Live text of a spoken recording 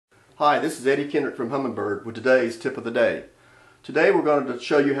Hi, this is Eddie Kendrick from Humminbird with today's tip of the day. Today we're going to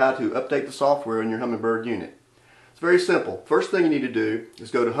show you how to update the software in your Humminbird unit. It's very simple. First thing you need to do is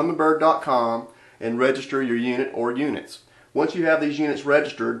go to humminbird.com and register your unit or units. Once you have these units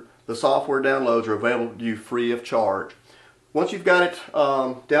registered, the software downloads are available to you free of charge. Once you've got it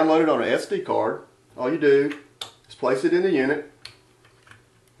downloaded on an SD card, all you do is place it in the unit,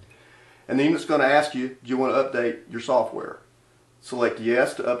 and the unit's going to ask you, do you want to update your software? Select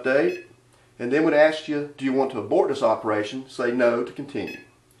yes to update, and then when it asks you, do you want to abort this operation, say no to continue.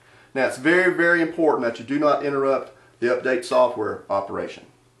 Now it's very, very important that you do not interrupt the update software operation.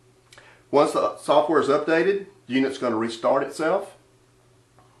 Once the software is updated, the unit's going to restart itself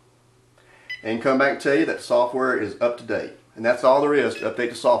and come back and tell you that the software is up to date. And that's all there is to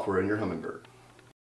update the software in your Humminbird.